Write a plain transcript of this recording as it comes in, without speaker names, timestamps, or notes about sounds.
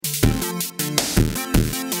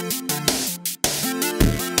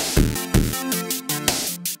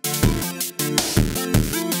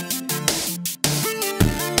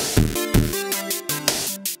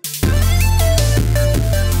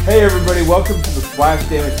welcome to the Splash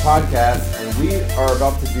Damage Podcast, and we are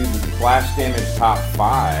about to do the Splash Damage Top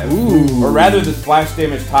 5. Ooh. Or rather, the Splash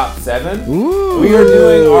Damage Top 7. Ooh. We are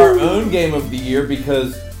doing our own Game of the Year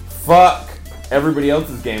because fuck everybody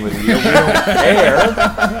else's Game of the Year. We don't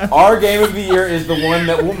care. Our Game of the Year is the one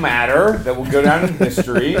that will matter, that will go down in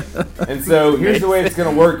history. And so here's the way it's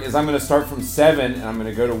going to work is I'm going to start from 7, and I'm going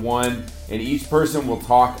to go to 1, and each person will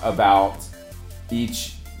talk about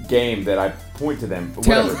each game that I point to them.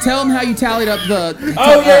 Tell them how you tallied up the.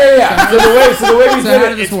 Yeah. So the way we So did how it,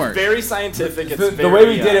 did this work? Very scientific. the way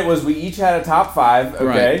we did it was we each had a top 5. Okay,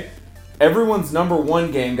 Right. Everyone's number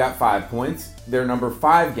 1 game got 5 points. Their number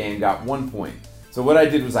 5 game got 1 point. So what I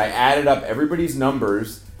did was I added up everybody's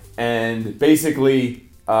numbers, and basically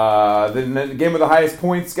the game with the highest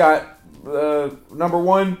points got number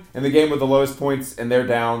 1, and the game with the lowest points and they're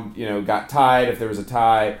down, got tied if there was a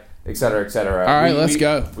tie. Et cetera, et cetera. All right, let's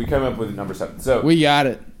go. We come up with number 7. So We got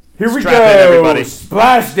it. here we Strap go. in, everybody.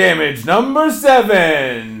 Splash Damage number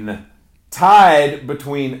 7, tied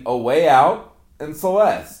between A Way Out and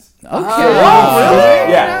Celeste. Okay.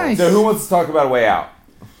 really? Yeah. Nice. So who wants to talk about A Way Out?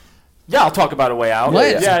 Yeah, I'll talk about A Way Out.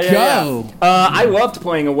 Let's go. I loved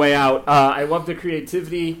playing A Way Out. I loved the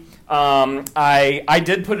creativity. I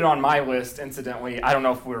did put it on my list, incidentally. I don't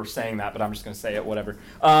know if we were saying that, but I'm just going to say it, whatever.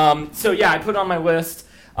 So yeah, I put it on my list.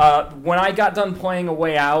 When I got done playing A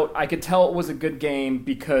Way Out, I could tell it was a good game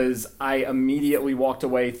because I immediately walked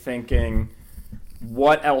away thinking,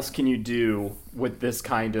 what else can you do with this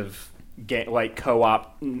kind of game, like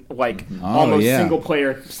co-op, like almost yeah. single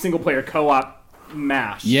player co-op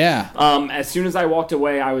mash. Yeah. As soon as I walked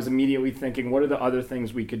away, I was immediately thinking, what are the other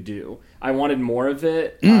things we could do? I wanted more of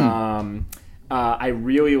it. I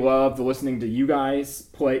really loved listening to you guys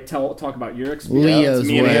talk about your experience. Leo's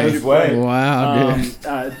Me and way. Andrew's way. Wow, dude.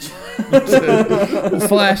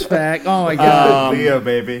 Flashback. Oh my god. Leo,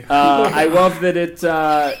 baby. I love that it.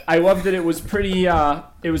 I love that it was pretty.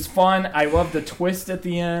 It was fun. I love the twist at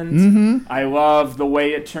the end. Mm-hmm. I love the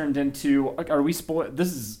way it turned into. Are we spoil?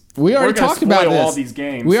 This is. We already we're gonna talked about spoil this. all these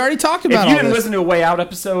games. We already talked If about you all didn't this. listen to a Way Out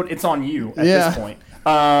episode, it's on you at Yeah. this point.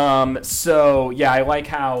 So yeah, I like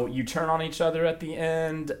how you turn on each other at the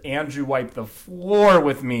end. Andrew wiped the floor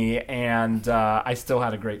with me, and I still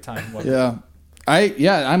had a great time. Yeah.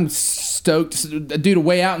 I'm stoked. Dude, A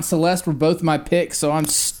Way Out and Celeste were both my picks, so I'm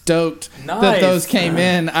stoked that Nice. those came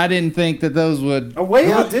in. I didn't think that those would. A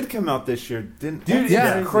Way Out did come out this year, didn't? Dude,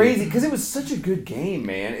 Yeah. it's crazy because it was such a good game,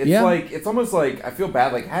 man. It's Yeah. it's almost like I feel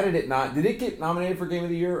bad. Like, how did it not? Did it get nominated for Game of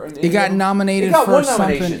the Year? It got nominated It got for one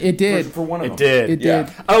something. nomination It did. for one of them. It did. It Yeah.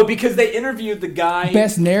 did. Oh, because they interviewed the guy.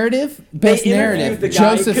 Best narrative? They Best interviewed narrative. the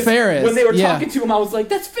guy, Joseph 'cause Ferris. When they were yeah. talking to him, I was like,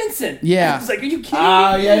 "That's Vincent." Yeah. I was like, "Are you kidding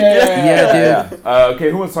Ah, me?" yeah. Okay,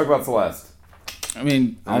 who wants to talk about Celeste? I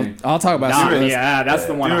mean, I'll talk about Nah, Celeste. yeah, that's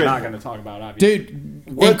the one Do I'm it. not going to talk about. Obviously.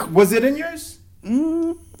 Dude, Was it in yours?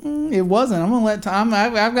 it wasn't. I'm gonna let Tom.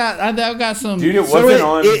 I've got some. Dude, it So wasn't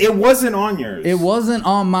on. It wasn't on yours. It wasn't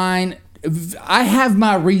on mine. I have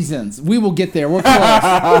my reasons. We will get there. We're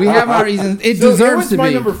close. We have our reasons. It So deserves it was to my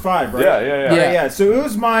be. number 5, right? Yeah. Yeah. So it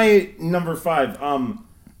was my number 5.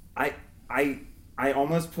 I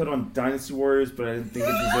almost put on Dynasty Warriors, but I didn't think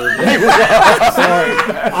it deserved it.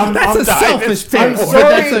 Sorry. That's a selfish pick. I'm but sorry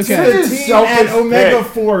that's to okay. the This is team selfish at Omega pick.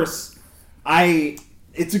 Force.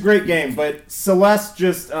 It's a great game, but Celeste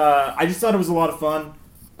I just thought it was a lot of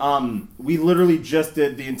fun. We literally just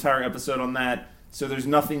did the entire episode on that, so there's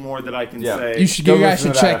nothing more that I can Yeah. say. You Go guys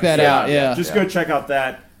listen should to check that that episode. out. Yeah. Just go check out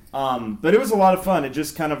that. But it was a lot of fun. It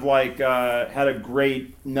just kind of like had a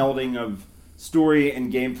great melding of story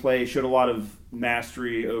and gameplay. Showed a lot of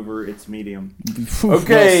mastery over its medium.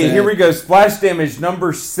 Okay, here we go. Splash Damage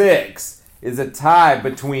number 6 is a tie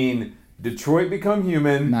between Detroit Become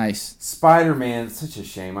Human, Nice. Spider-Man, such a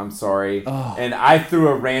shame, I'm sorry, and I threw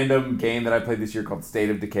a random game that I played this year called State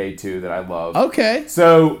of Decay 2 that I love. Okay.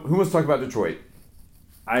 So, who wants to talk about Detroit?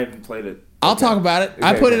 I haven't played it. I'll talk about it.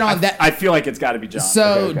 I Okay, put okay. it on that. I feel like it's got to be John.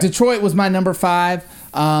 So Okay. Detroit was my number 5.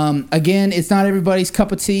 Again, it's not everybody's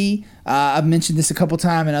cup of tea. I've mentioned this a couple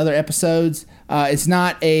times in other episodes. It's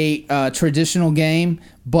not a traditional game,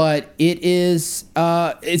 but it is.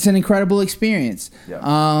 It's an incredible experience. Yeah.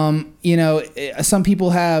 Some people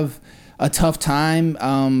have a tough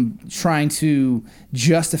time trying to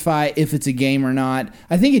justify if it's a game or not.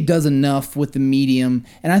 I think it does enough with the medium,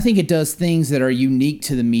 and I think it does things that are unique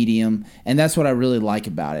to the medium, and that's what I really like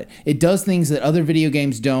about it. It does things that other video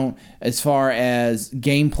games don't as far as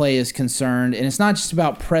gameplay is concerned, and it's not just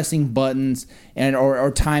about pressing buttons and or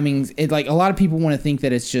timings. It, like, a lot of people want to think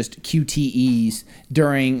that it's just QTEs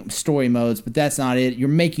during story modes, but that's not it. You're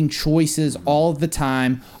making choices all of the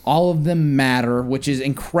time. All of them matter, which is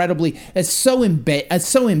incredibly... it's so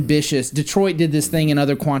ambitious. Detroit did this thing in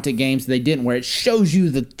other Quantic games they didn't, where it shows you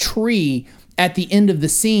the tree at the end of the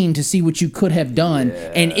scene to see what you could have done,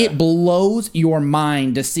 and it blows your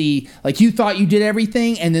mind to see, like, you thought you did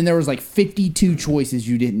everything and then there was like 52 choices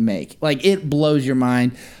you didn't make. Like, it blows your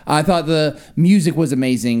mind. I thought the music was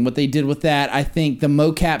amazing, what they did with that. I think the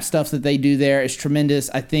mocap stuff that they do there is tremendous.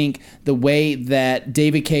 I think the way that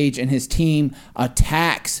David Cage and his team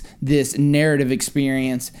attacks this narrative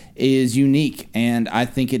experience is unique, and I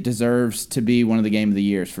think it deserves to be one of the game of the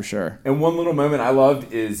years for sure. And one little moment I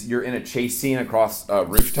loved is you're in a chase scene across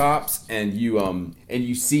rooftops, and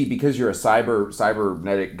you see, because you're a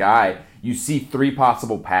cybernetic guy, you see 3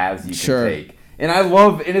 possible paths you can take. And I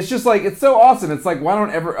love, and it's just like, it's so awesome. It's like, why don't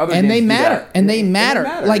ever other games they matter, do that? and they matter.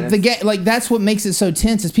 Like the game, like that's what makes it so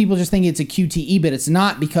tense. Is people just think it's a QTE, but it's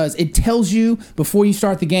not, because it tells you before you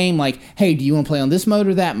start the game, like, hey, do you want to play on this mode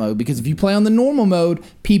or that mode? Because if you play on the normal mode,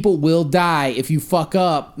 people will die if you fuck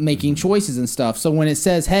up making choices and stuff. So when it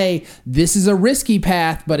says, hey, this is a risky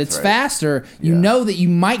path, but it's faster, you know that you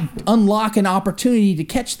might unlock an opportunity to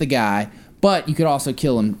catch the guy, but you could also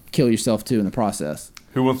kill yourself too in the process.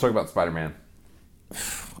 Who wants to talk about Spider-Man?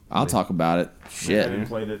 I'll talk about it. Shit. I haven't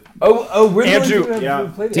played it. We're Andrew,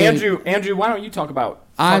 played it. Andrew, why don't you talk about?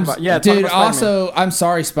 Dude, talk about Spider-Man. also, I'm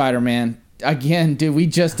sorry, Spider-Man. Again, dude, we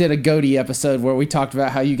just did a Goaty episode where we talked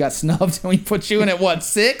about how you got snubbed and we put you in at what,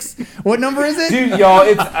 6? What number is it? Dude, y'all,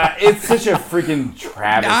 it's such a freaking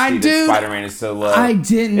travesty that Spider-Man is so low. I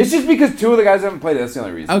didn't. It's just because 2 of the guys haven't played it. That's the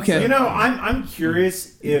only reason. Okay. You know, I'm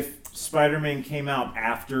curious if Spider-Man came out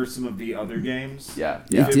after some of the other games. Yeah.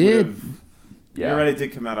 It did. Yeah. You're right, it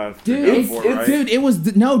did come out after Dude, God of War, right?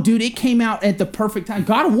 Dude, it came out at the perfect time.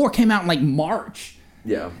 God of War came out in like March.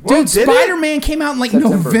 Yeah. Dude, Spider-Man came out in like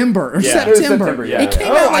September. November or Yeah. September. It was September, yeah. It came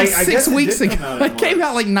Oh, out like I 6 guess it weeks did ago. come out in It came March.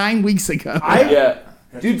 out like 9 weeks ago. Yeah.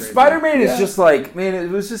 Dude, crazy. Spider-Man is just like, man, it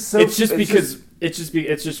was just so... It's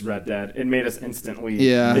just Red Dead. It made us instantly.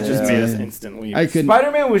 Yeah. It just made us Yeah. instantly. I couldn't.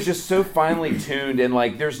 Spider-Man was just so finely tuned, and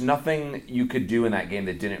like, there's nothing you could do in that game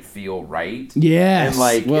that didn't feel right. Yes. And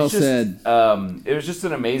like, well it's just, said. It was just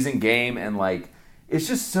an amazing game, and like, it's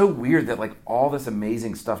just so weird that like all this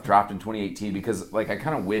amazing stuff dropped in 2018, because like I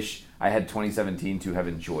kind of wish I had 2017 to have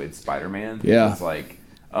enjoyed Spider-Man. Yeah. It's like,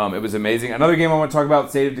 it was amazing. Another game I want to talk about,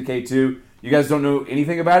 State of Decay 2. You guys don't know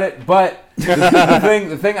anything about it, but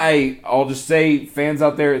the thing I'll just say, fans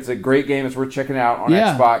out there, it's a great game. It's worth checking out on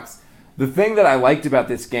Xbox. The thing that I liked about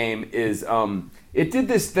this game is it did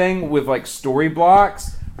this thing with like story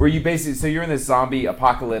blocks where you basically, so you're in this zombie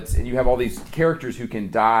apocalypse and you have all these characters who can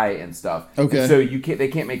die and stuff. Okay. And so they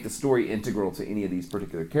can't make the story integral to any of these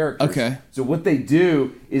particular characters. Okay. So what they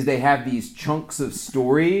do is they have these chunks of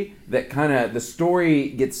story that the story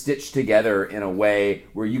gets stitched together in a way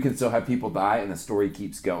where you can still have people die and the story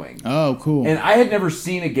keeps going. Oh, cool. And I had never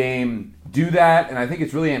seen a game do that, and I think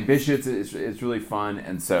it's really ambitious. It's really fun,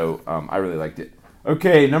 and so I really liked it.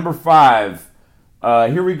 Okay, number 5.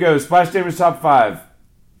 Here we go. Splash Damage Top 5.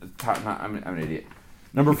 I'm an idiot.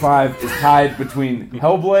 Number 5 is tied between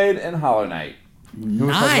Hellblade and Hollow Knight. Who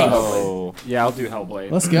wants to talk about Hellblade? Oh, yeah, I'll do Hellblade.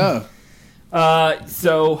 Let's go.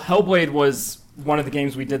 So Hellblade was one of the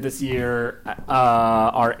games we did this year.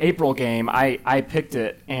 Our April game, I picked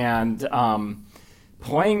it, and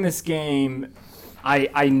playing this game,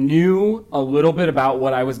 I knew a little bit about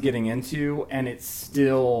what I was getting into, and it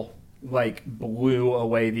still like blew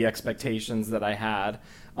away the expectations that I had.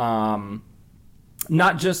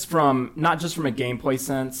 Not just from a gameplay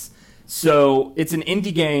sense. So it's an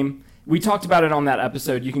indie game. We talked about it on that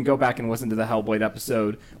episode. You can go back and listen to the Hellblade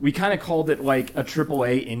episode. We kind of called it like a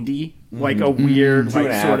AAA indie, like a weird,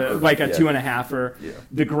 like sort of like a 2.5er. Yeah.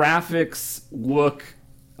 The graphics look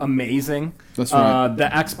amazing. That's right. The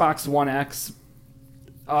Xbox One X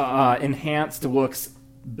enhanced looks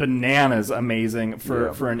bananas amazing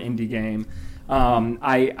for an indie game.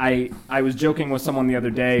 I was joking with someone the other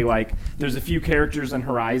day, like, there's a few characters in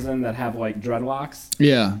Horizon that have, like, dreadlocks.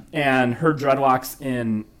 Yeah. And her dreadlocks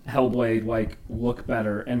in Hellblade, like, look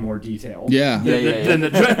better and more detailed. Yeah. Than the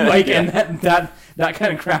like, and that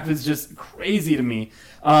kind of crap is just crazy to me.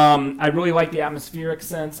 I really like the atmospheric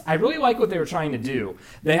sense. I really like what they were trying to do.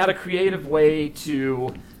 They had a creative way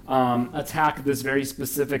to attack this very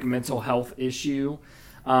specific mental health issue.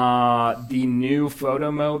 The new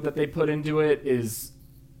photo mode that they put into it is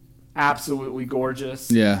absolutely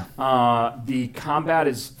gorgeous. Yeah. The combat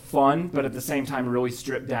is fun, but at the same time really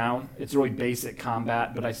stripped down. It's really basic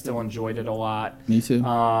combat, but I still enjoyed it a lot. Me too.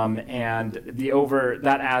 And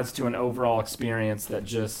that adds to an overall experience that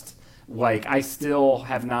just, like, I still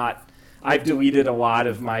have not. I've deleted a lot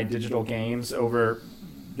of my digital games over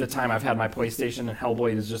the time I've had my PlayStation, and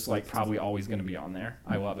Hellblade is just like probably always going to be on there.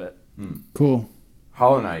 I love it. Cool.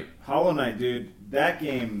 Hollow Knight. Hollow Knight, dude, that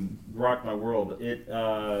game rocked my world.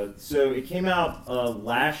 So it came out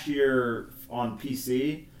last year on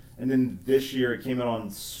PC, and then this year it came out on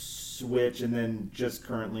Switch, and then just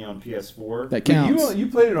currently on PS4. That counts. You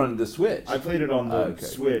played it on the Switch. I played it on the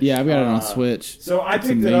Switch. Yeah, I've got it on Switch. So I It's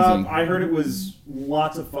picked it up. amazing. I heard it was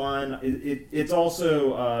lots of fun. It's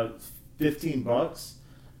also $15.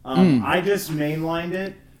 I just mainlined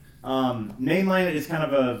it. Mainline it is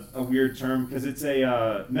kind of a weird term because it's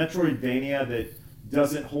a Metroidvania that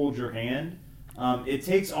doesn't hold your hand. It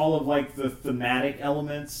takes all of like the thematic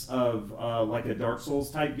elements of like a Dark Souls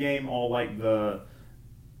type game, all like the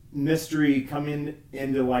mystery coming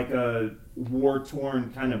into like a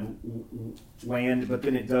war-torn kind of land, but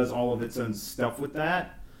then it does all of its own stuff with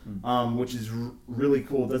that, which is really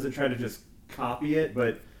cool. It doesn't try to just copy it,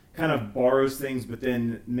 but kind of borrows things, but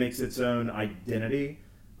then makes its own identity.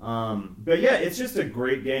 But yeah, it's just a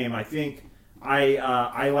great game. I think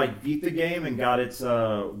I like beat the game and got its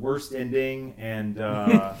worst ending, and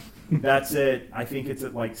that's it. I think it's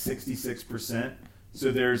at like 66%. So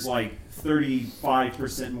there's like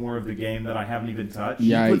 35% more of the game that I haven't even touched.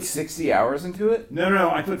 Yeah. You put 60 hours into it? No,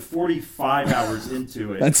 I put 45 hours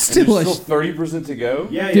into it. That's And still there's still 30% to go?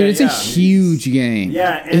 Yeah, dude. It's yeah. a huge game.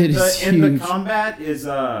 Yeah, It and is the huge. combat is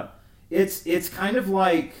it's kind of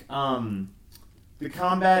like the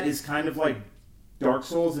combat is kind of like Dark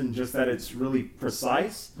Souls in just that it's really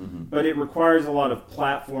precise, but it requires a lot of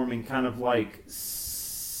platforming, kind of like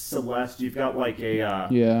Celeste. You've got like a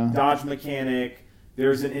Yeah. dodge mechanic.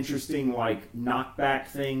 There's an interesting like knockback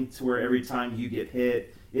thing to where every time you get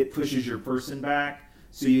hit, it pushes your person back.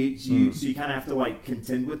 So you kind of have to like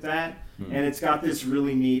contend with that. And it's got this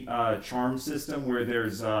really neat charm system where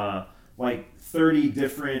there's like 30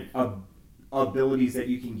 different abilities that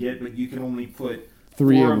you can get, but you can only put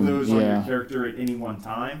 4 of those on your character at any one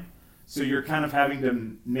time. So you're kind of having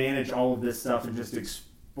to manage all of this stuff and just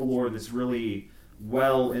explore this really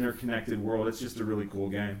well interconnected world. It's just a really cool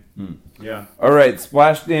game. Yeah. All right,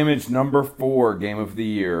 Splash Damage number 4 Game of the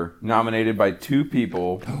Year, nominated by 2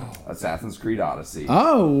 people, Assassin's Creed Odyssey.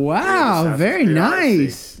 Oh wow, Assassin's very Creed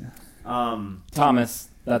nice, Thomas,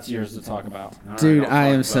 that's yours to talk about. All right, dude. I'll I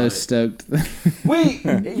talk am so about it. stoked. Wait,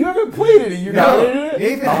 you haven't played it and you nominated it?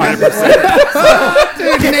 Nathan 100%.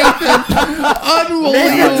 Dude, Nathan,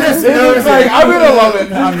 unbelievable. just It's like, I'm going to love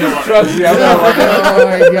it. I'm just, trust me, I'm going to love it. Oh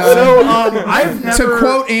my god. So I've never To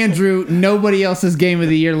quote Andrew, nobody else's Game of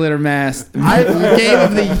the Year litter mass. Game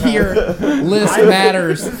of the Year list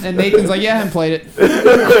matters. And Nathan's like, yeah, I haven't played it.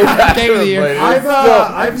 Game of the Year.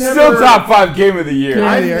 I've never Still top 5 Game of the Year.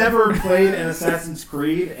 I've Year. never played an Assassin's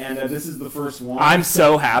Creed, and this is the first one. I'm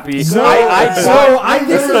so happy. So I I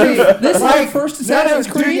literally This is our first Assassin's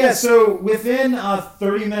dude, Creed? yeah, so within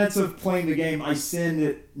 30 minutes of playing the game, I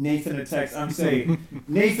send Nathan a text. I'm saying,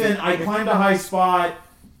 Nathan, I climbed a high spot.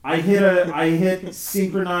 I hit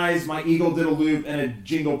synchronize. My eagle did a loop, and a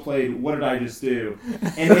jingle played. What did I just do?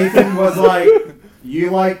 And Nathan was like, "You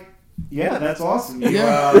like." Yeah, that's awesome. You,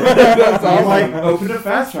 That's you awesome. like opened a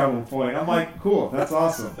fast travel point. I'm like, cool, that's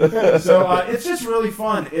awesome. So it's just really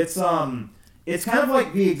fun. It's kind of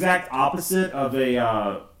like the exact opposite of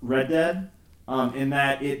a Red Dead, in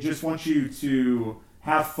that it just wants you to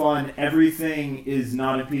have fun. Everything is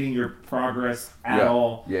not impeding your progress at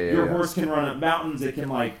all. Your horse can run up mountains. It can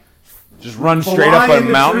like Just run straight up fly a in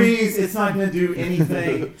the mountain. trees. It's not going to do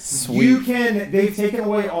anything. Sweet. They've taken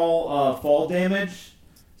away all fall damage.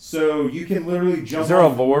 So you can literally jump. Is there a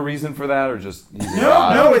off. lore reason for that, or just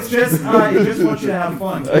No, it's just it just wants you to have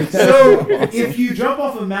fun. So if you jump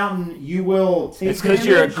off a mountain, you will take It's because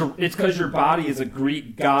damage. your body is a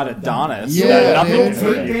Greek god Adonis. Yeah, That nothing dude. You'll can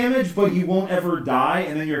hurt take you. damage, but you won't ever die,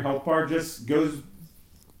 and then your health bar just goes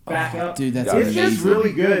back up. Dude, that's It's amazing. just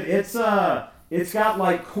really good. It's got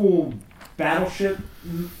like cool battleship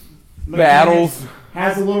mechanics. Battles.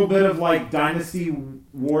 Has a little bit of like Dynasty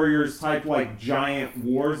Warriors type like giant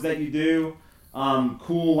wars that you do.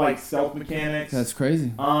 Cool like stealth mechanics. That's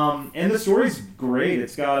crazy. And the story's great.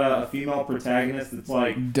 It's got a female protagonist that's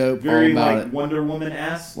like Dope. very All about like it. Wonder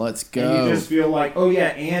Woman-esque. Let's And go. you just feel like, oh yeah,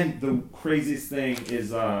 and the craziest thing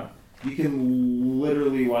is you can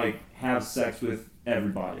literally like have sex with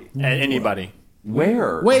everybody. Anybody.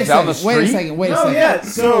 Where? Wait a Down the second. Wait a street? second. Wait a Oh second. yeah,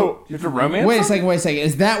 so You have to romance Wait a them? second. Wait a second.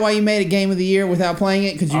 Is that why you made a Game of the Year without playing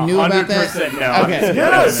it? Because you knew about that? 100% no. Okay.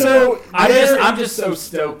 no, so I'm just so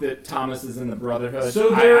stoked that Thomas is in the Brotherhood.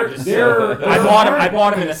 So I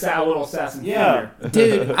bought him in a little Assassin's Yeah. Creed.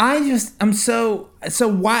 Dude, I'm so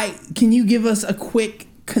why can you give us a quick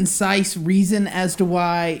concise reason as to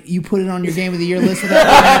why you put it on your game of the year list without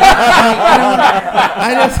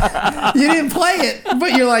I just you didn't play it,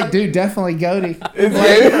 but you're like, dude, definitely Goaty. Like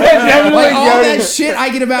all that shit I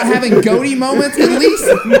get about having Goaty moments. At least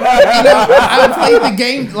I played the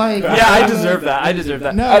game like. Yeah, I deserve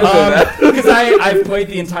that. No, because I've played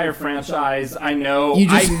the entire franchise. I know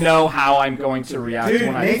how I'm going to react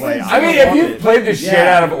when I play. I mean, if you played the shit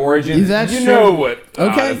out of Origins, you know what it's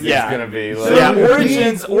gonna be.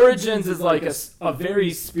 Like. Origins is like a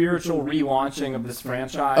very spiritual relaunching of this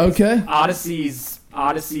franchise. Okay. Odyssey's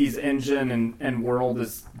engine and world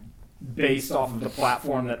is based off of the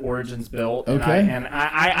platform that Origins built. Okay. And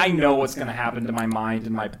I know what's going to happen to my mind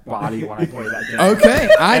and my body when I play that game. Okay.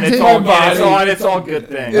 It's all good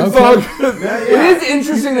things. It's all good. It is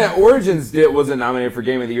interesting that Origins wasn't nominated for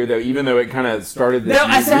Game of the Year, though, even though it kind of started this. No,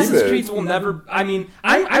 Assassin's Creed will never. I mean,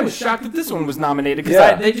 I was shocked that this one was nominated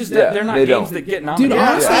because they're not games that get nominated. Dude,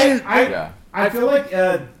 honestly, I feel like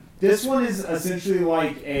this one is essentially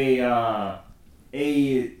like a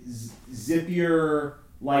zippier,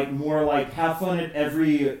 like more like have fun at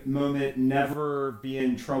every moment, never be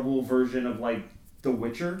in trouble version of like The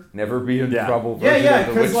Witcher. Never be in trouble version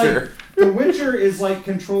of The Witcher. Like The Witcher is like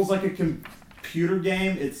controls like a computer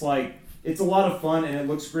game. It's like it's a lot of fun and it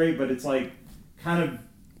looks great, but it's like kind of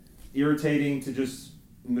irritating to just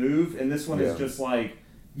move. And this one is just like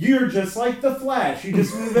you're just like the Flash. You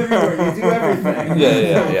just move everywhere. You do everything.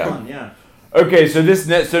 Yeah. Okay,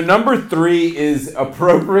 so number 3 is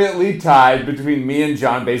appropriately tied between me and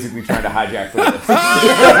John, basically trying to hijack the list. Dude,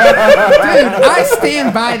 I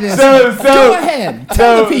stand by this. Go ahead.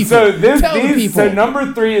 Tell the people. So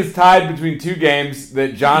number 3 is tied between 2 games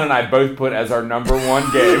that John and I both put as our number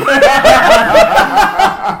 1 game.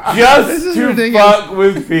 Just to ridiculous. Fuck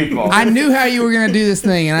with people. I knew how you were going to do this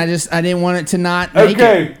thing, and I didn't want it to not make it.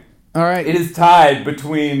 Okay. All right. It is tied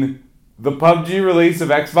between the PUBG release of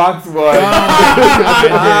Xbox One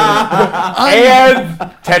and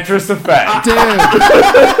Tetris Effect. Dude.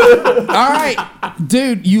 All right.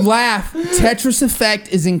 Dude, you laugh. Tetris Effect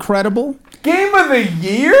is incredible. Game of the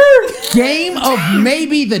year? Game of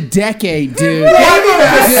maybe the decade, dude. Game of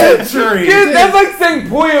the century. Dude, that's like saying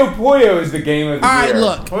Puyo Puyo is the game of the year.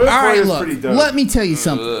 All right, look. Let me tell you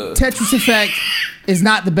something. Tetris Effect is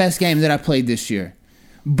not the best game that I played this year.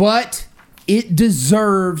 But it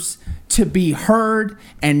deserves to be heard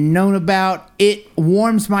and known about. It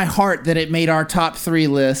warms my heart that it made our top 3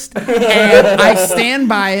 list. And I stand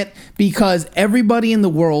by it because everybody in the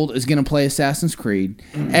world is going to play Assassin's Creed.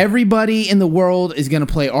 Everybody in the world is going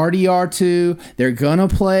to play RDR2. They're going to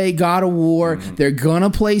play God of War. They're going to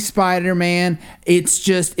play Spider-Man. It's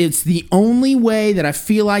the only way that I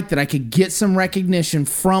feel like that I could get some recognition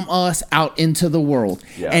from us out into the world.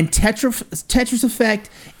 Yeah. And Tetris Effect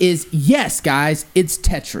is, yes, guys, it's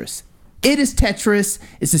Tetris. It is Tetris.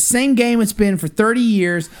 It's the same game it's been for 30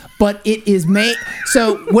 years, but it is made.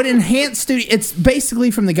 So what Enhanced Studio? It's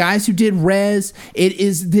basically from the guys who did Rez. It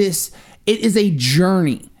is a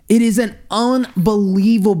journey. It is an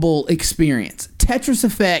unbelievable experience. Tetris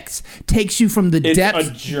Effects takes you from the depths. It's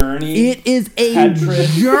a journey. It is a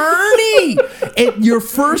journey. Your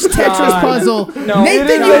first Tetris puzzle. No,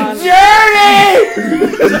 Nathan, a journey.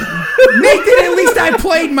 Nathan, at least I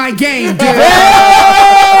played my game, dude.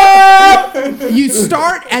 You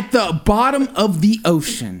start at the bottom of the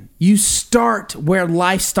ocean. You start where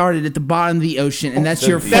life started at the bottom of the ocean, and that's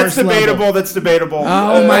your first level. That's debatable.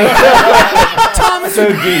 Oh my God, Thomas! So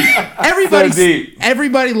deep.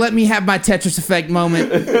 Everybody, let me have my Tetris Effect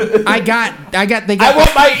moment. I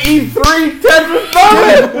want my E3 Tetris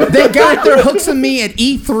moment. They got their hooks on me at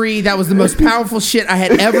E3. That was the most powerful shit I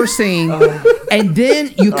had ever seen. And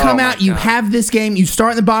then you come out, you have this game, you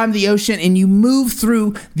start at the bottom of the ocean, and you move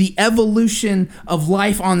through the evolution of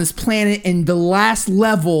life on this planet, and the last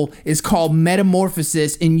level is called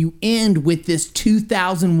Metamorphosis, and you end with this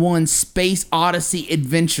 2001 Space Odyssey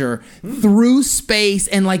adventure through space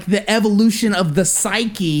and like the evolution of the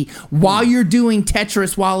psyche while you're doing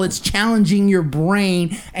Tetris, while it's challenging your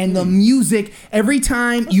brain, and the music every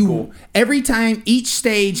time each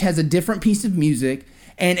stage has a different piece of music.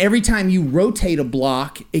 And every time you rotate a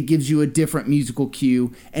block, it gives you a different musical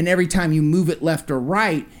cue. And every time you move it left or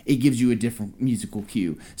right, it gives you a different musical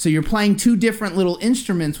cue. So you're playing 2 different little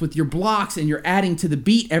instruments with your blocks, and you're adding to the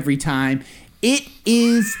beat every time. It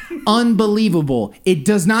is unbelievable. It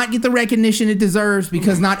does not get the recognition it deserves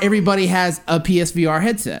because not everybody has a PSVR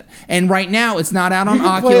headset. And right now, it's not out on Oculus.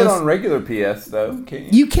 You can play it on regular PS, though,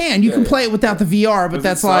 can't you? You can. You can play it without the VR, but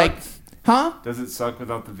that's like... Huh? Does it suck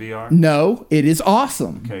without the VR? No, it is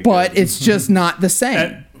awesome. Okay, but it's just not the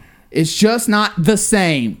same. It's just not the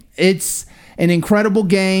same. an incredible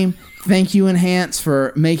game. Thank you, Enhance,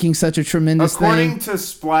 for making such a tremendous According thing. to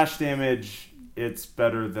Splash Damage, it's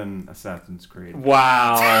better than Assassin's Creed.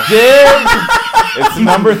 Wow. Dude, it's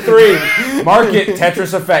number 3. Mark it,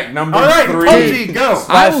 Tetris Effect, number All right, 3. PUBG, go.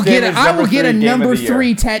 I will get Damage, I will get a game of number the year.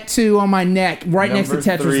 3 tattoo on my neck right next to Number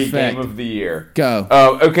Tetris 3 Effect. game of the year. Go.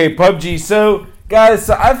 Okay, PUBG. So, guys,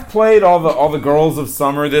 I've played all the Girls of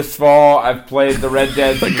Summer this fall. I've played the Red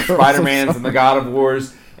Deads and the Girls of Spider-Mans and the God of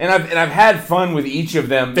Wars, and I've had fun with each of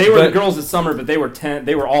them. They were but the girls of summer, but they were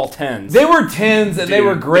all 10s. They were 10s and they Dude,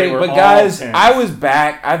 were great. they were But all guys, 10s. I was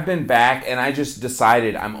back. I've been back, and I just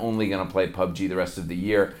decided I'm only gonna play PUBG the rest of the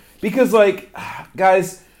year because, like,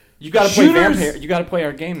 guys, You got to play shooters- Vampire. You got to play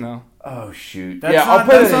our game though. Oh shoot! That's yeah, not, I'll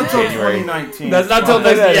play that's that in not till January. 2019. That's not till I'll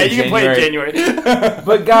play next. that Yeah, in you can play it in January.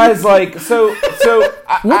 But guys, like, so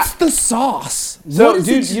What's the sauce? So, What is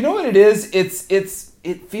dude, it? you know what it is?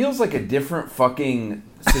 It feels like a different fucking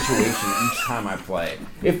situation each time I play.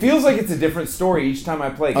 It feels like it's a different story each time I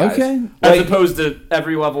play, guys. Okay. As Like, opposed to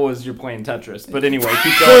every level as you're playing Tetris. But anyway,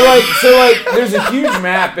 keep going. so like, there's a huge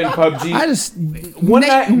map in PUBG. I just One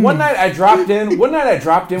night I dropped in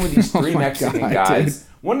with these 3 Oh my Mexican God, guys. dude.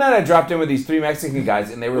 One night I dropped in with these 3 Mexican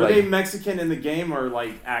guys, and they were Were like, they Mexican in the game or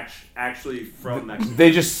like actually from Mexico?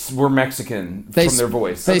 they just were Mexican They from their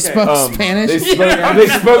voice. They Okay. spoke Spanish. They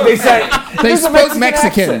spoke. They said. They There's a spoke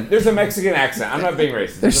Mexican. accent. There's a Mexican accent. I'm not being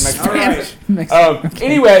racist. There's a Mexican Spanish. accent. Mexican.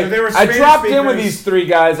 Anyway, So they were I Spanish dropped in with speakers. these 3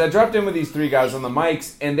 guys. I dropped in with these 3 guys on the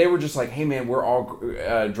mics, and they were just like, "Hey, man, we're all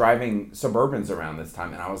driving Suburbans around this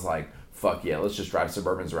time," and I was like, "Fuck yeah, let's just drive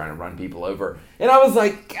Suburbans around and run people over." And I was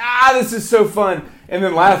like, "God, this is so fun." And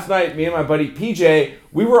then last night, me and my buddy PJ,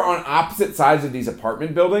 we were on opposite sides of these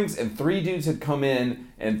apartment buildings, and 3 dudes had come in,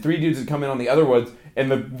 and 3 dudes had come in on the other ones, and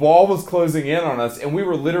the wall was closing in on us, and we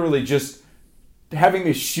were literally just having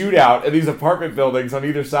this shootout at these apartment buildings on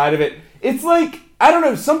either side of it. It's like, I don't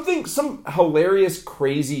know, some hilarious,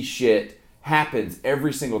 crazy shit happens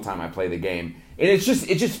every single time I play the game. And it just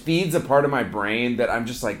feeds a part of my brain that I'm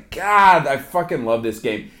just like, God, I fucking love this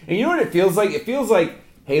game. And you know what it feels like? It feels like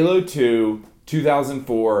Halo 2,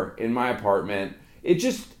 2004 in my apartment. It's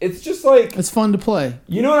just like, It's fun to play.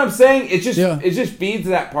 you know what I'm saying? It just feeds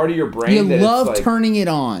that part of your brain. You that love it's like, turning it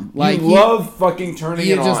on. Like you love fucking turning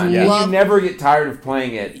you it just on. love- You never get tired of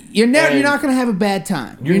playing it. You're And not going to have a bad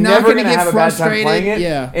time. You're not never gonna gonna get have a bad time frustrated. playing it.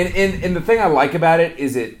 Yeah. And the thing I like about it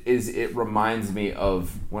is it reminds me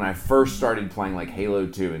of when I first started playing like Halo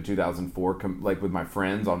 2 in 2004, like with my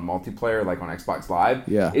friends on multiplayer, like on Xbox Live.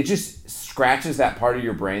 Yeah. It just scratches that part of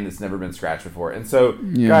your brain that's never been scratched before. And so,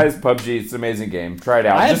 Yeah. guys, PUBG, it's an amazing game. Try it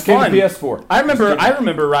out. I had Just came to fun. PS4. I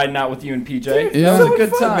remember riding out with you and PJ. Yeah. That was a good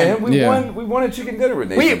Fun, time. man. Yeah. We won a chicken dinner with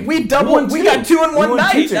We Nathan. we won doubled. We two. got 2 in We one won two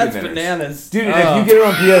night. chicken That's dinners. bananas, Dude, and if you get it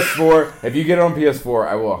on PS4,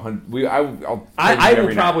 I will. I'll I will every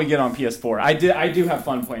night. probably get on PS4. I do have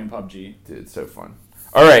fun playing PUBG. Dude, it's so fun.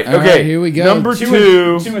 All right, All okay. right, here we go. Number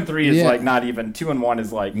 2 2. and 3 is Yeah. like not even. 2 and 1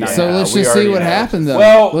 is like not. So let's we just see already what know. happened, though.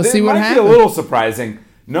 Well, Let's it see what might happened. be a little surprising.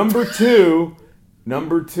 Number two,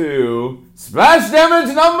 Splash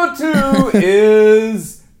Damage number 2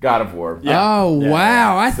 is God of War. Yeah. Oh, Yeah.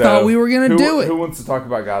 wow. I So, thought we were going to do Who it. wants to talk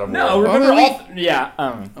about God of War? No, remember I mean, all. Yeah.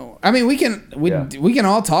 I mean, we can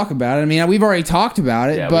all talk about it. I mean, we've already talked about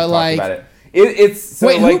it, Yeah, but we've like, talked about it. It's so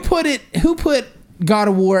wait, like, who put God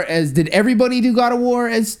of War as? Did everybody do God of War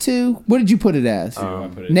as 2? What did you put it as? I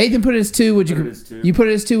put it- Nathan put it as 2. Put it as 2. You put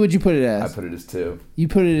it as 2. What'd you put it I as? put it as 2. You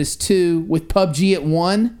put it as 2 with PUBG at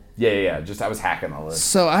 1. Yeah. Just I was hacking all this.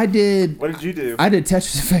 So I did. What did you do? I did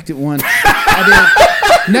Tetris Effect at 1. I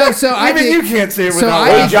did. No, so I Even did. you can't say it so without I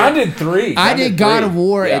Wait, did- John did 3. I John did God 3. of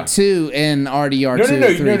War Yeah. at 2 and RDR 2 No,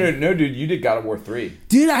 at 3. no, dude. You did God of War 3.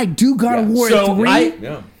 Did I do God of Yeah. War So at 3?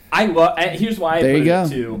 Yeah. I love. Here's why I There put you go. it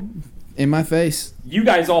too. In my face. You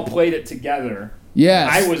guys all played it together. Yes.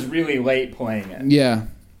 I was really late playing it. Yeah.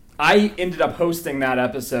 I ended up hosting that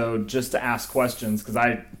episode just to ask questions because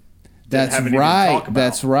I That's haven't even right. talked about.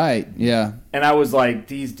 That's right. Yeah. And I was like,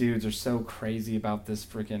 these dudes are so crazy about this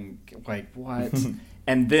freaking, like, what?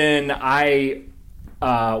 And then I,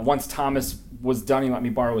 once Thomas was done, he let me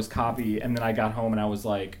borrow his copy. And then I got home and I was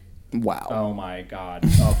like, Wow. oh my God,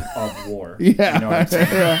 of war. Yeah. You know what I'm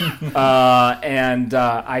saying? And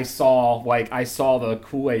I saw the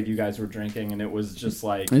Kool-Aid you guys were drinking, and it was just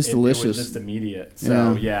like, It's it delicious. was just immediate.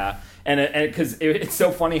 So, yeah. And because it's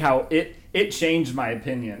so funny how it changed my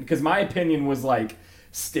opinion. Because my opinion was like,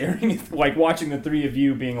 staring at, like watching the 3 of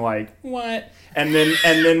you being like, what? And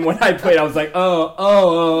then when I played, I was like,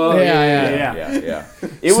 oh, Yeah.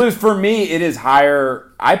 It was, for me, it is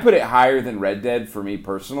higher. I put it higher than Red Dead for me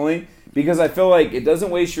personally because I feel like it doesn't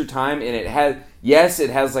waste your time, and it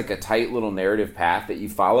has like a tight little narrative path that you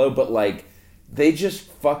follow, but like they just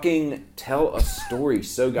fucking tell a story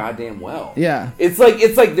so goddamn well. Yeah. It's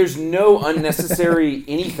like there's no unnecessary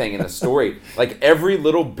anything in a story. Like every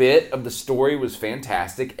little bit of the story was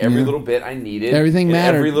fantastic. Every little bit I needed. Everything and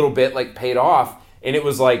mattered. Every little bit like paid off. And it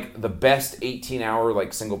was like the best 18-hour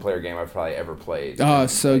like single player game I've probably ever played. Oh,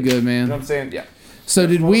 it's so good, man. You know what I'm saying? Yeah. So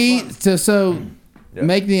did we? So Yeah.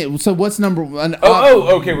 make the. So what's number one?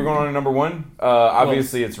 Okay, we're going on to number one.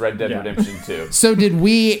 Obviously, it's Red Dead Redemption 2. So did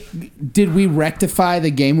we rectify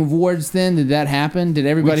the Game Awards then? Did that happen? Did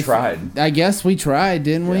everybody? We tried. I guess we tried,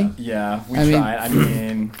 didn't we? Yeah, we I mean- tried. I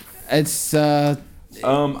mean, It's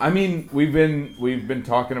I mean, we've been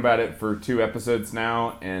talking about it for 2 episodes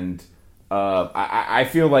now, and I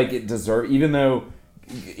feel like it deserved. Even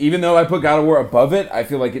though I put God of War above it, I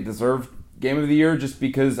feel like it deserved Game of the Year just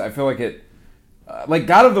because I feel like it. Like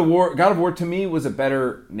God of War to me was a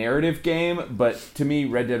better narrative game, but to me,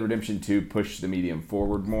 Red Dead Redemption 2 pushed the medium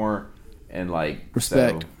forward more, and like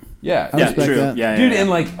Respect. So, yeah, I yeah, respect true. that. Yeah, dude, yeah. and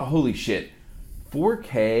like holy shit,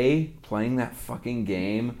 4K playing that fucking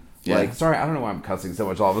game. Yeah. Like, sorry, I don't know why I'm cussing so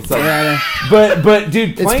much all of a sudden. Yeah, But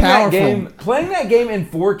dude, It's playing that powerful. game in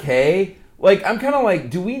 4K, like I'm kind of like,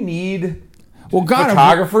 do we need well, God.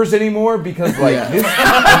 photographers anymore? Because like Yeah. this,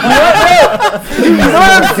 you know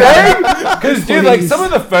what I'm saying? Because dude, like some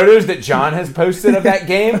of the photos that John has posted of that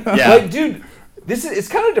game, like dude, it's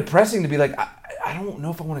kind of depressing to be like, I don't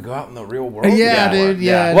know if I want to go out in the real world. Yeah, anymore. dude.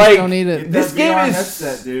 Yeah, Like, don't need it. This game is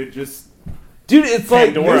headset, dude. Just dude, it's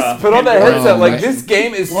like Pandora. this, put on that Pandora. headset. Like Right. this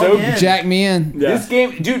game is Plug so. in. Jack me in. Yeah. This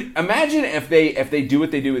game, dude. Imagine if they do what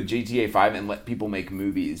they do with GTA 5 and let people make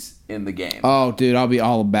movies in the game. Oh, dude, I'll be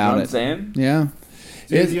all you know about what I'm it. saying? Yeah.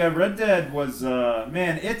 Dude, It's- yeah, Red Dead was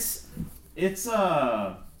man, it's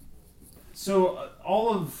so all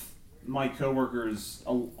of my coworkers,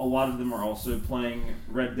 a lot of them are also playing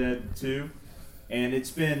Red Dead 2, and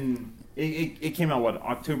it's been it came out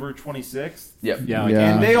October 26th, Yep. Yeah,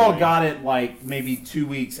 Yeah. and they all got it like maybe 2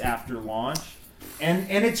 weeks after launch, and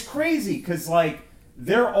it's crazy because like.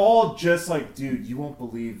 They're all just like, dude, you won't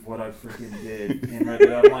believe what I freaking did in Red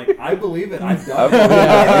Dead. I'm like, I believe it. I've done it.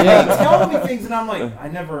 And they tell me things, and I'm like, I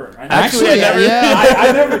never Actually, I never- yeah.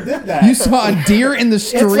 I never did that. You saw a deer in the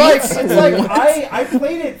streets. It's like I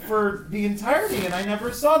played it for the entirety, and I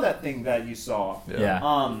never saw that thing that you saw.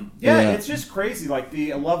 Yeah. Yeah. It's just crazy, like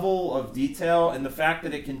the level of detail and the fact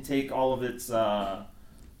that it can take all of its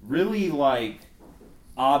really like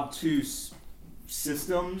obtuse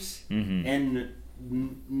systems and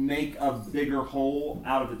make a bigger whole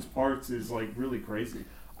out of its parts is like really crazy.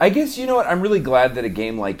 I guess you know what? I'm really glad that a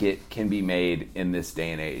game like it can be made in this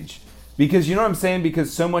day and age, because you know what I'm saying.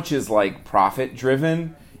 Because so much is like profit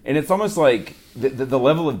driven, and it's almost like the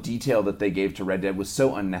level of detail that they gave to Red Dead was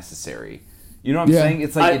so unnecessary. You know what I'm Yeah. saying?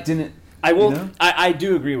 It's like I- it didn't. I will. You know? I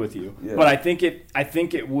do agree with you, Yeah. but I think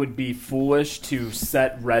it would be foolish to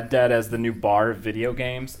set Red Dead as the new bar of video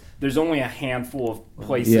games. There's only a handful of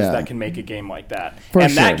places Yeah. that can make a game like that, For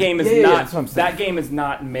and sure. that game is Yeah, not. that's what I'm saying. That game is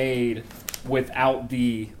not made without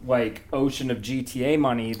the like ocean of GTA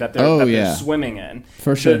money that Oh, they're yeah. swimming in.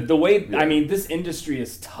 For sure. The way I mean, this industry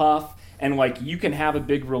is tough, and like you can have a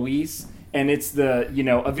big release. And it's a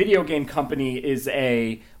video game company is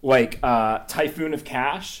a typhoon of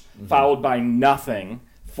cash followed by nothing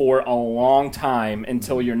for a long time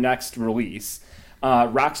until your next release.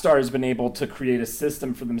 Rockstar has been able to create a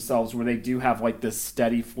system for themselves where they do have like this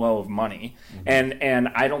steady flow of money. And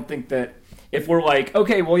I don't think that if we're like,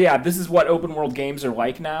 okay, well, yeah, this is what open world games are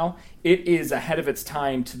like now, it is ahead of its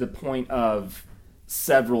time to the point of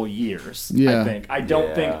several years. Yeah. I think I don't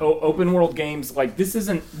Yeah. think open world games like this is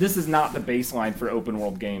not the baseline for open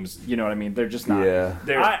world games. You know what I mean? They're just not. Yeah.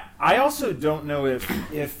 They're, I also don't know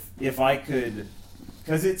if I could,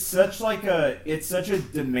 because it's such a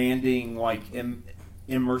demanding like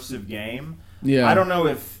immersive game. Yeah. I don't know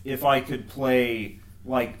if I could play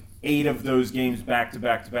like 8 of those games back to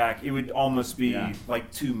back to back. It would almost be like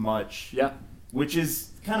too much. yeah. Which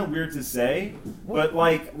is kind of weird to say, but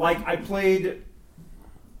like I played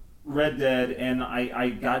Red Dead and I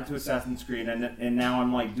got to Assassin's Creed and now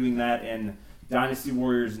I'm like doing that in Dynasty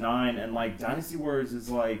Warriors 9 and like Dynasty Warriors is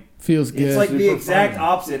like Feels good. it's like the Super exact fun.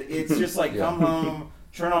 opposite. It's just like come home,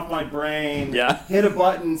 turn off my brain, Yeah. hit a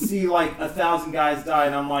button, see like 1,000 guys die,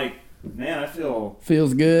 and I'm like, man, I feel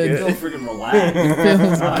Feels good. freaking relaxed.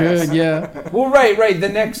 Feels Nice. good. Yeah. Well, right. The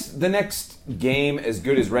next game as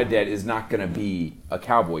good as Red Dead is not going to be a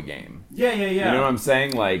cowboy game. Yeah. You know what I'm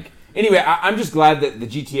saying? Like, anyway, I'm just glad that the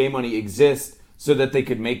GTA money exists so that they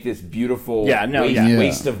could make this beautiful Yeah.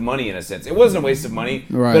 waste of money in a sense. It wasn't a waste of money,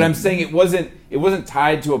 Right. but I'm saying it wasn't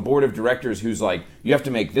tied to a board of directors who's like, you have to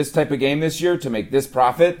make this type of game this year to make this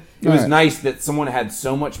profit. It was Right. nice that someone had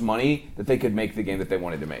so much money that they could make the game that they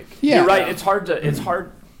wanted to make. Yeah. You're right. It's hard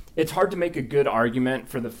to make a good argument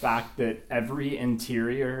for the fact that every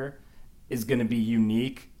interior is going to be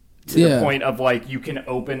unique to Yeah. the point of like you can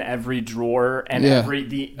open every drawer and Yeah.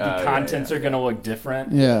 the contents are going to look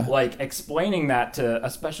different. Yeah. Like explaining that to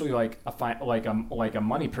especially like a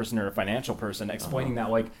money person or a financial person, explaining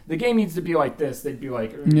that like the game needs to be like this, they'd be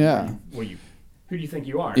like, Yeah. who do you think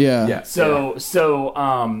you are? Yeah. Yeah. So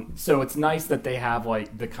it's nice that they have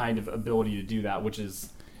like the kind of ability to do that, which is,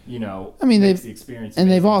 I mean, makes the experience and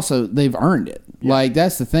amazing. they've earned it. Like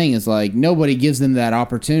that's the thing is like nobody gives them that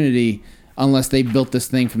opportunity unless they built this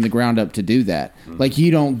thing from the ground up to do that. Like you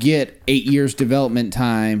don't get 8 years development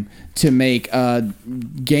time to make a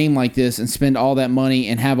game like this and spend all that money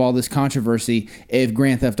and have all this controversy if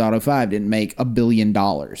Grand Theft Auto 5 didn't make $1 billion.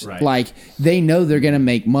 Right. Like they know they're going to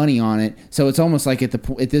make money on it. So it's almost like at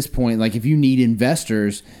this point, like if you need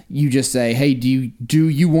investors, you just say, hey, do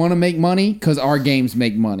you want to make money? Because our games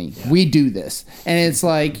make money. Yeah. We do this. And it's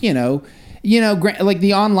like, like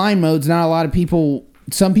the online modes, not a lot of people...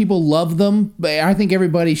 Some people love them, but I think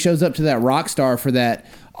everybody shows up to that Rockstar for that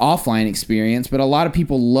offline experience. But a lot of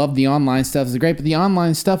people love the online stuff. It's great, but the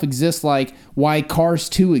online stuff exists like why Cars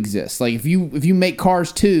 2 exists. Like if you make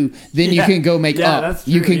Cars 2, then you can go make Up. That's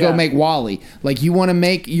true, You can go make Wally. Like you want to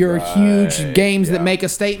make your huge games that make a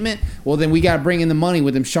statement. Well, then we got to bring in the money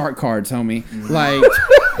with them shark cards, homie. Like.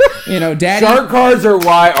 Daddy. Shark cards are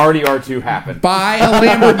why RDR2 happened. Buy a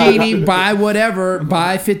Lamborghini, buy whatever,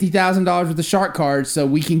 buy $50,000 worth of shark cards so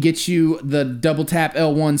we can get you the double tap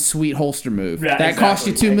L1 sweet holster move. Yeah, that cost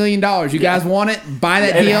you $2 million. You guys want it? Buy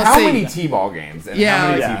that And DLC. how many T-ball games? And Yeah. how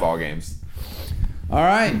many Yeah. T-ball games? All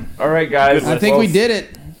right. All right, guys. I think we did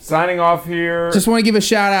it. Signing off here. Just want to give a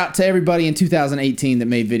shout out to everybody in 2018 that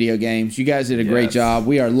made video games. You guys did a great Yes. job.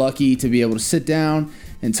 We are lucky to be able to sit down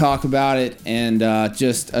and talk about it. And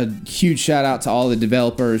just a huge shout out to all the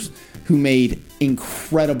developers who made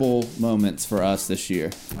incredible moments for us this year.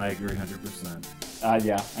 I agree 100%.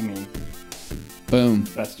 Yeah, I mean, Boom.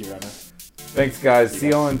 best year ever. Thanks, guys. See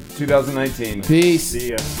you all in 2019. Peace. See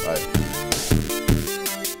ya. Bye.